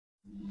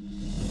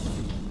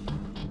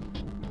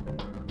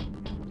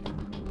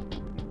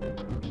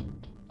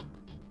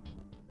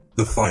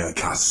the Fire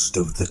Caste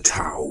of the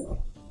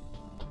Tau.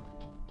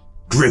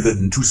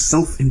 Driven to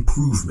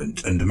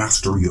self-improvement and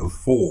mastery of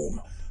form,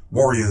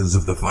 warriors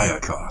of the Fire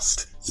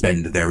Caste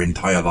spend their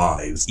entire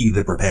lives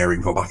either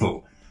preparing for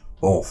battle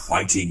or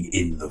fighting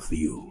in the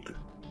field.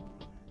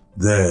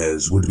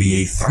 Theirs would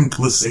be a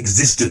thankless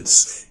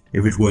existence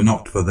if it were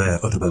not for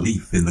their utter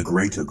belief in the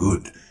greater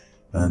good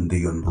and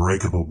the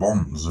unbreakable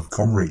bonds of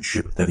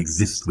comradeship that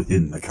exist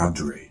within the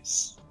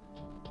cadres.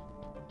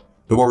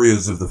 The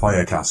warriors of the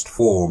Fire Caste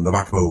form the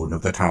backbone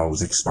of the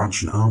Tau's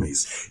expansion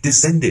armies,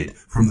 descended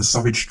from the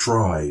savage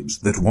tribes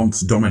that once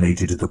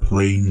dominated the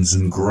plains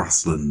and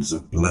grasslands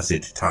of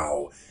blessed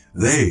Tau.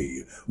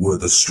 They were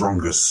the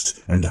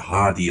strongest and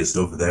hardiest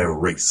of their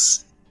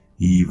race,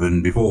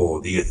 even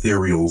before the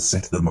ethereal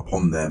set them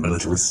upon their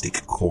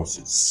militaristic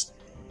courses.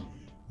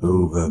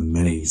 Over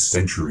many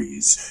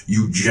centuries,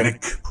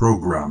 eugenic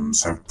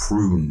programs have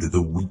pruned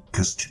the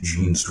weakest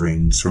gene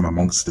strains from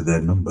amongst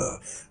their number,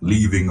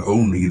 leaving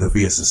only the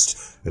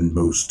fiercest and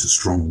most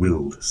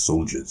strong-willed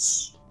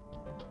soldiers.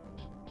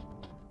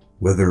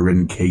 Whether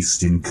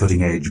encased in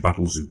cutting-edge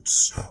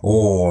battlesuits,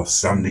 or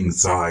standing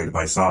side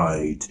by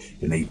side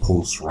in a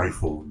pulse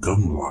rifle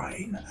gun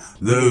line,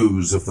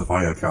 those of the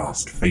Fire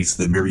Caste face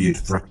the myriad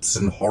threats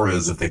and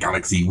horrors of the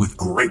galaxy with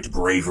great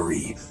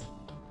bravery,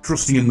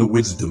 trusting in the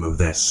wisdom of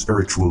their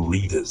spiritual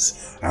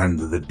leaders and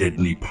the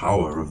deadly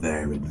power of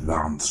their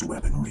advanced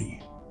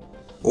weaponry.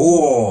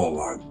 All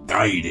are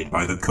guided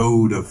by the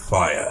Code of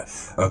Fire,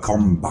 a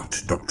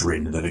combat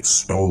doctrine that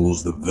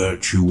extols the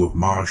virtue of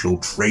martial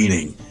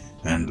training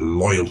and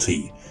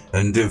loyalty,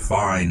 and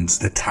defines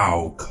the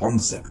Tau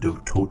concept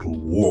of total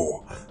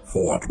war,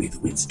 fought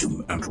with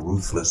wisdom and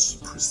ruthless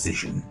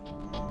precision.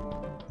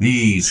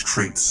 These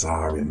traits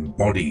are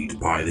embodied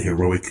by the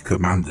heroic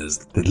commanders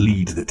that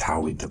lead the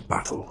Tau into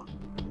battle.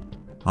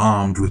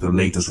 Armed with the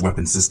latest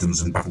weapon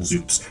systems and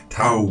battlesuits,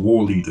 Tau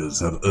war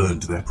leaders have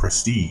earned their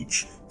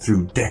prestige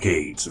through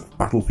decades of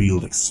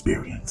battlefield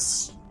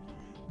experience.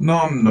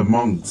 None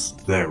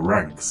amongst their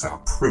ranks are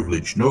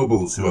privileged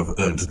nobles who have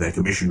earned their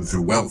commission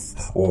through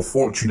wealth or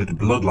fortunate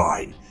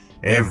bloodline.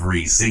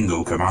 Every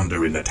single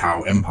commander in the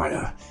Tau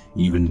Empire,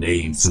 even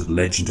names as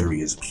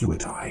legendary as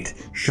Puretide,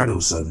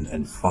 Shadowsun,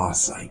 and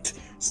Farsight,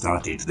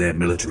 started their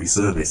military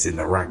service in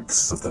the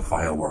ranks of the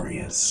Fire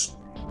Warriors.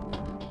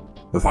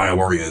 The Fire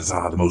Warriors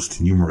are the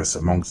most numerous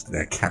amongst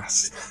their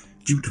caste,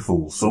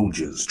 dutiful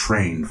soldiers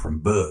trained from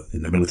birth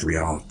in the military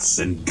arts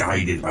and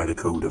guided by the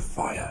Code of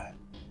Fire.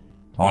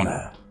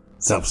 Honor,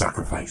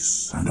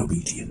 self-sacrifice, and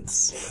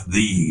obedience.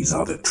 These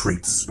are the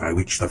traits by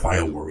which the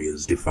Fire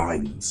Warriors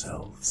define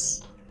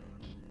themselves.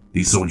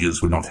 These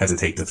soldiers would not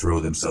hesitate to throw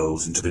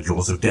themselves into the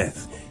jaws of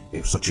death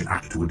if such an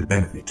act would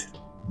benefit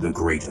the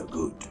greater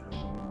good.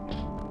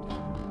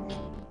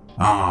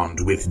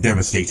 Armed with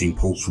devastating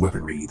pulse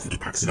weaponry that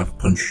packs enough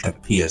punch to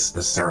pierce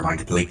the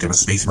ceramite plate of a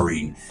space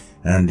marine,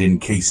 and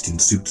encased in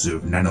suits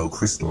of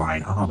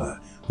nanocrystalline armor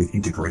with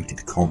integrated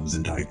comms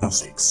and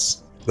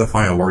diagnostics, the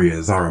Fire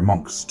Warriors are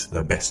amongst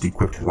the best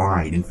equipped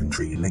line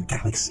infantry in the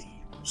galaxy.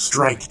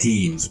 Strike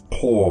teams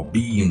pour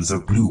beams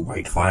of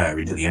blue-white fire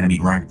into the enemy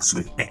ranks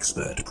with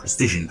expert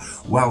precision,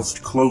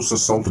 whilst close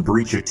assault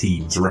breacher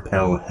teams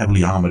repel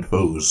heavily armored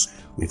foes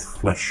with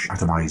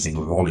flesh-atomizing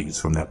volleys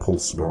from their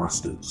pulse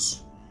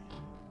blasters.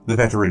 The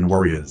veteran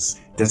warriors,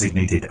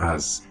 designated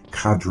as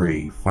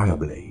Cadre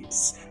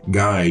Fireblades,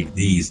 guide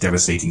these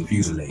devastating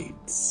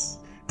fusillades,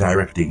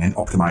 directing and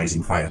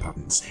optimizing fire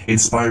patterns,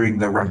 inspiring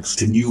their ranks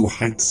to new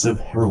heights of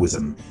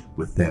heroism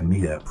with their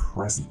mere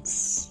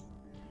presence.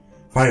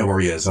 Fire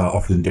Warriors are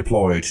often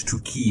deployed to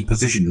key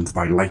positions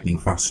by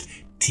lightning-fast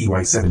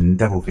TY-7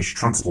 Devilfish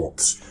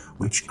transports,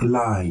 which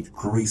glide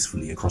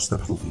gracefully across the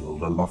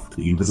battlefield aloft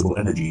the invisible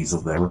energies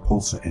of their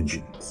repulsor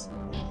engines.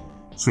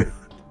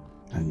 Swift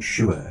and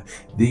sure,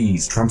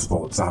 these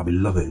transports are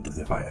beloved of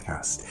the Fire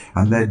Caste,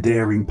 and their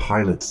daring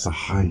pilots are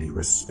highly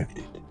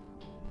respected.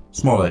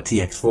 Smaller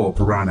TX-4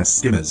 Piranha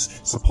skimmers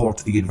support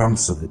the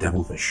advance of the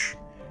Devilfish.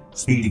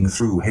 Speeding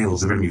through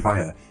hails of enemy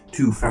fire,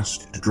 too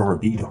fast to draw a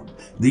bead on,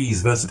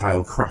 these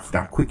versatile craft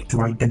are quick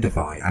to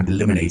identify and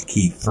eliminate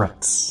key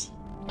threats.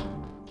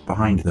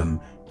 Behind them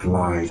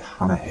glide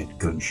hammerhead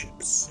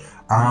gunships,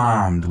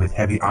 armed with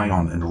heavy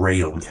ion and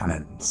rail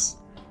cannons.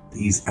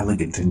 These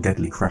elegant and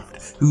deadly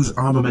craft, whose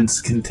armaments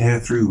can tear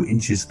through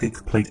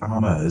inches-thick plate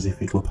armor as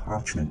if it were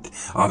parchment,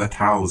 are the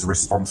Tau's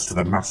response to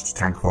the massed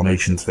tank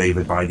formations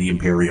favored by the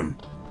Imperium.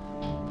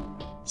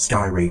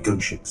 Skyray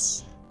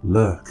gunships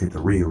lurk at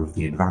the rear of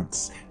the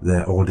advance,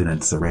 their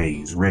ordnance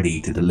arrays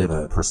ready to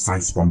deliver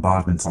precise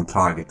bombardments on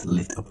target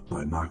lit up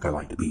by marker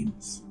light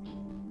beams.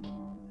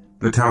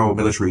 The Tau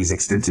military's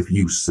extensive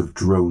use of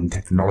drone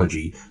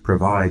technology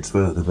provides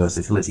further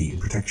versatility and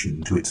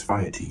protection to its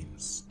fire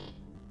teams.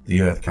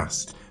 The Earth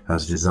Caste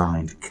has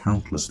designed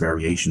countless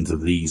variations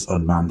of these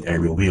unmanned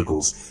aerial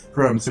vehicles,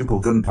 from simple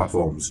gun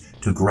platforms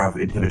to grav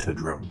inhibitor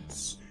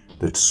drones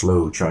that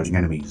slow charging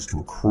enemies to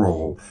a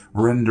crawl,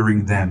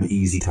 rendering them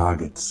easy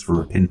targets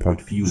for a pinpoint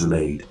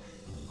fusillade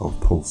of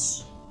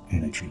pulse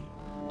energy.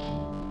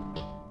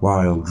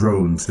 While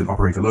drones can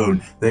operate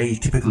alone, they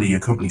typically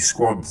accompany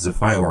squads of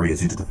fire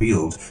warriors into the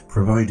field,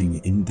 providing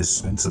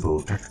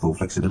indispensable tactical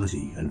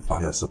flexibility and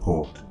fire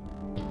support.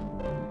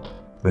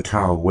 The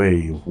Tau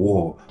way of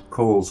war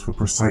calls for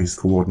precise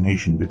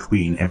coordination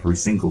between every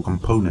single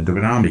component of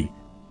an army.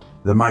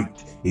 The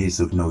might is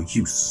of no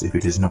use if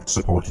it is not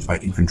supported by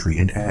infantry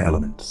and air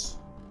elements,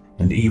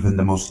 and even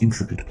the most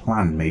intricate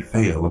plan may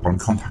fail upon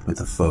contact with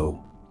the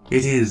foe.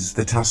 It is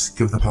the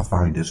task of the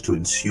Pathfinders to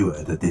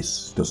ensure that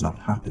this does not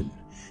happen.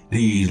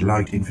 These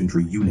light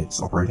infantry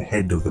units operate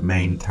ahead of the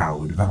main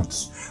Tau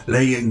advance,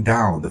 laying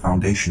down the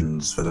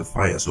foundations for the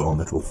firestorm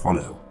that will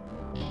follow.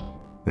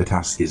 The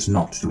task is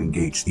not to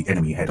engage the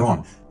enemy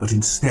head-on, but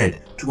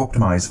instead to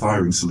optimize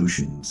firing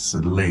solutions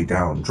and lay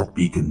down drop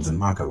beacons and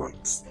marker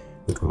lights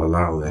that will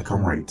allow their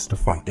comrades to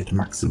fight at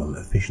maximal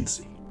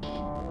efficiency.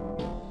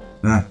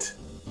 That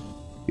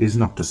is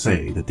not to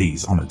say that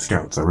these honored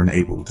scouts are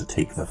unable to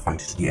take the fight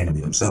to the enemy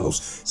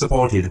themselves,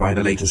 supported by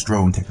the latest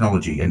drone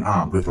technology and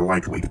armed with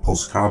lightweight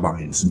pulse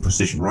carbines and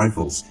precision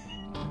rifles.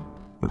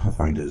 The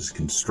Pathfinders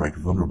can strike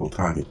vulnerable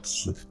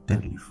targets with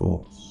deadly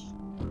force.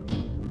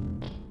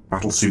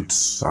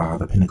 Battlesuits are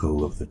the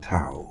pinnacle of the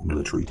Tau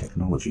military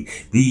technology.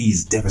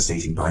 These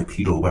devastating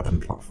bipedal weapon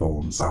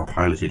platforms are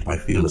piloted by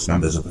fearless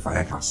members of the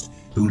Fire Caste,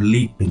 who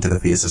leap into the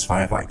fiercest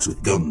firefights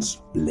with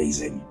guns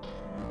blazing.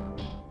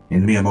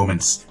 In mere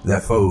moments,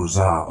 their foes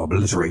are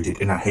obliterated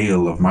in a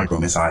hail of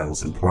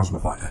micro-missiles and plasma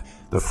fire.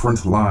 The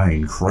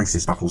front-line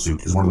crisis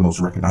battlesuit is one of the most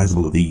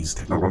recognizable of these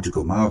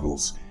technological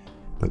marvels,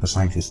 but the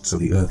scientists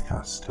of the Earth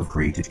Caste have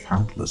created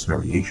countless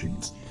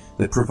variations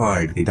that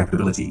provide the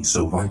adaptability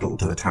so vital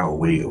to the Tau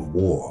way of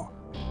war.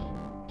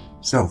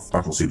 Stealth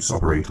battlesuits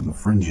operate on the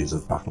fringes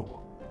of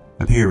battle,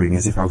 appearing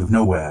as if out of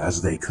nowhere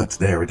as they cut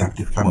their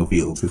adaptive camo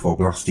fields before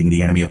blasting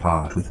the enemy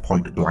apart with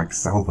point-blank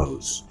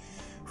salvos.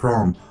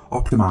 From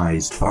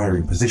optimized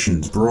firing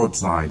positions,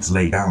 broadsides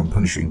lay down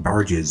punishing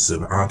barrages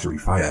of artillery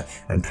fire,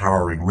 and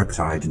towering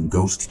Riptide and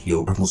Ghost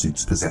Keel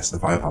battlesuits possess the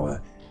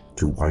firepower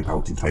to wipe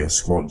out entire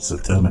squads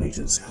of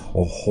Terminators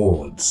or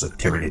hordes of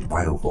Tyranid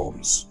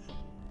bioforms.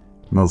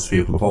 Most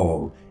fearful of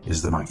all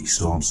is the mighty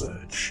Storm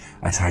Surge,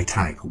 a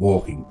titanic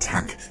walking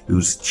tank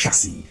whose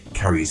chassis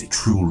carries a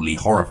truly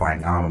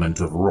horrifying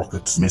armament of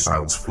rockets,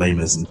 missiles,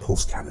 flamers, and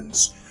pulse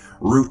cannons.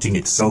 Rooting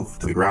itself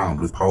to the ground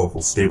with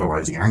powerful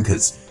stabilizing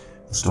anchors,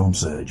 the Storm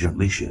Surge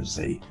unleashes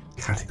a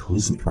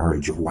cataclysmic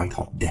barrage of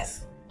white-hot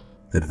death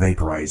that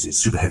vaporizes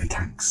super-heavy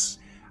tanks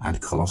and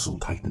colossal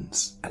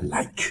titans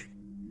alike.